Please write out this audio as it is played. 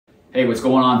Hey, what's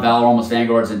going on, Valoramous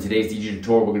Vanguards? In today's DJ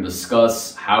tutorial, we're going to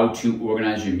discuss how to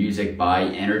organize your music by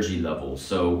energy level.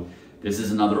 So this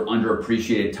is another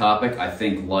underappreciated topic. I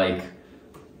think like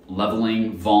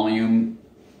leveling, volume,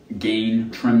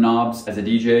 gain, trim knobs as a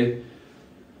DJ.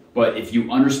 But if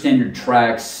you understand your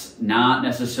tracks, not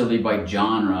necessarily by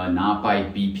genre, not by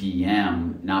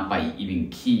BPM, not by even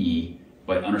key,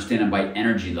 but understand them by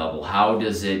energy level. How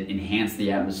does it enhance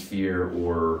the atmosphere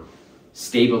or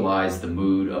stabilize the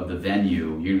mood of the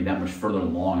venue? You're gonna be that much further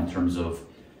along in terms of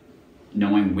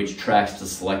knowing which tracks to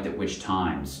select at which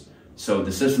times. So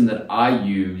the system that I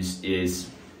use is,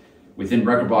 within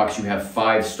Rekordbox you have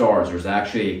 5 stars. There's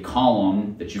actually a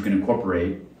column that you can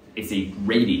incorporate. It's a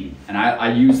rating, and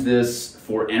I use this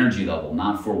for energy level,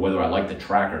 not for whether I like the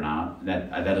track or not.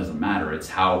 That doesn't matter. It's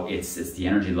how it's the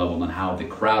energy level and how the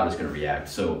crowd is going to react.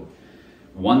 So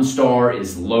 1 star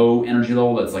is low energy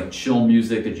level. That's like chill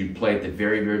music that you play at the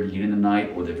very beginning of the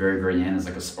night, or the very end is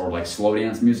like slow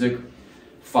dance music.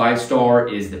 5 star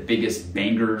is the biggest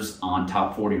bangers on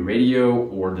top 40 radio,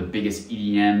 or the biggest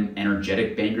EDM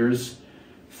energetic bangers.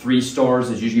 3 stars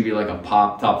is usually be like a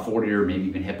pop top 40 or maybe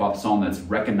even hip hop song that's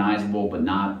recognizable but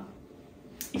not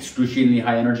excruciatingly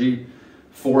high energy.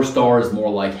 4 stars is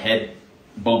more like head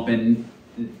bumping,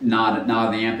 nod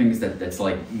the ampings that's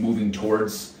like moving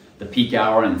towards the peak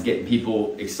hour and it's getting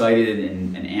people excited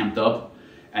and amped up.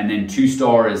 And then 2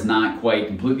 star is not quite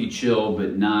completely chill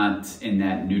but not in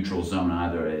that neutral zone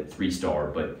either at 3 star.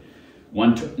 But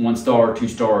 1 star, 2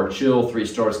 star chill, 3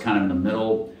 stars kind of in the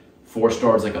middle. 4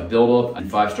 stars like a build-up, and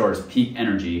 5 stars peak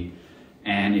energy.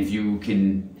 And if you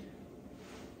can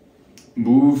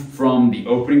move from the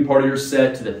opening part of your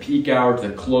set to the peak hour to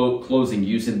the closing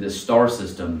using this star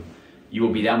system, you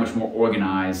will be that much more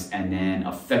organized and then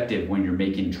effective when you're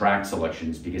making track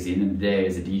selections, because at the end of the day,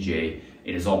 as a DJ,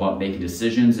 it is all about making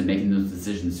decisions and making those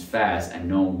decisions fast and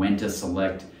knowing when to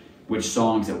select which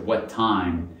songs at what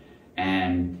time.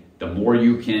 And the more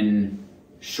you can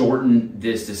shorten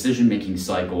this decision-making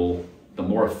cycle, the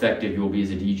more effective you will be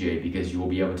as a DJ, because you will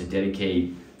be able to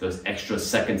dedicate those extra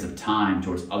seconds of time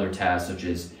towards other tasks, such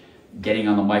as getting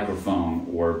on the microphone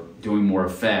or doing more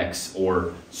effects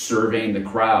or surveying the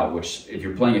crowd, which if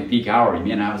you're playing at peak hour, you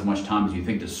may not have as much time as you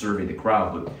think to survey the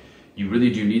crowd, but you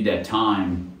really do need that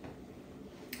time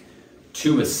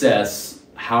to assess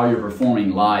how you're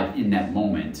performing live in that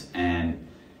moment. And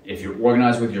if you're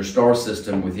organized with your star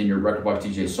system within your Rekordbox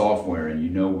DJ software, and you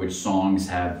know which songs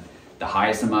have the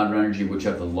highest amount of energy, which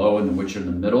have the low, and which are in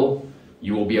the middle,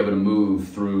 you will be able to move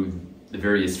through the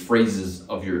various phrases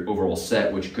of your overall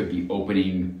set, which could be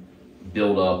opening,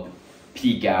 build up,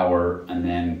 peak hour, and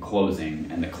then closing.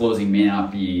 And the closing may not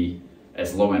be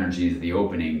as low energy as the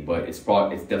opening, but it's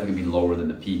definitely gonna be lower than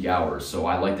the peak hours. So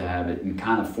I like to have it in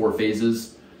kind of 4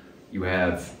 phases. You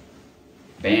have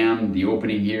bam, the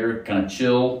opening here, kind of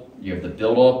chill. You have the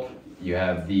build up, you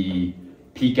have the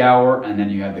peak hour, and then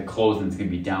you have the closing. It's gonna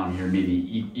be down here,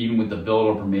 maybe even with the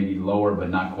build up, or maybe lower, but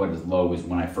not quite as low as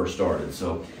when I first started.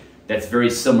 So that's very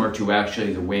similar to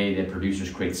actually the way that producers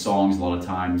create songs. A lot of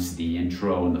times the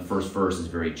intro and the first verse is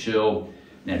very chill,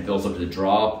 then it builds up to the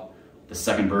drop. The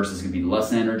second verse is gonna be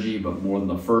less energy, but more than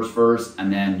the first verse.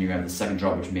 And then you have the second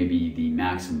drop, which may be the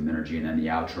maximum energy, and then the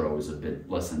outro is a bit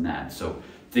less than that. So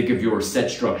think of your set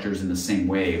structures in the same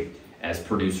way as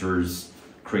producers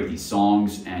create these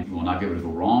songs, and you will not be able to go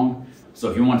wrong. So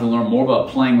if you want to learn more about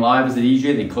playing live as a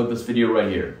DJ, then click this video right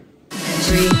here.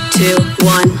 3, 2,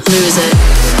 1, lose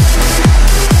it.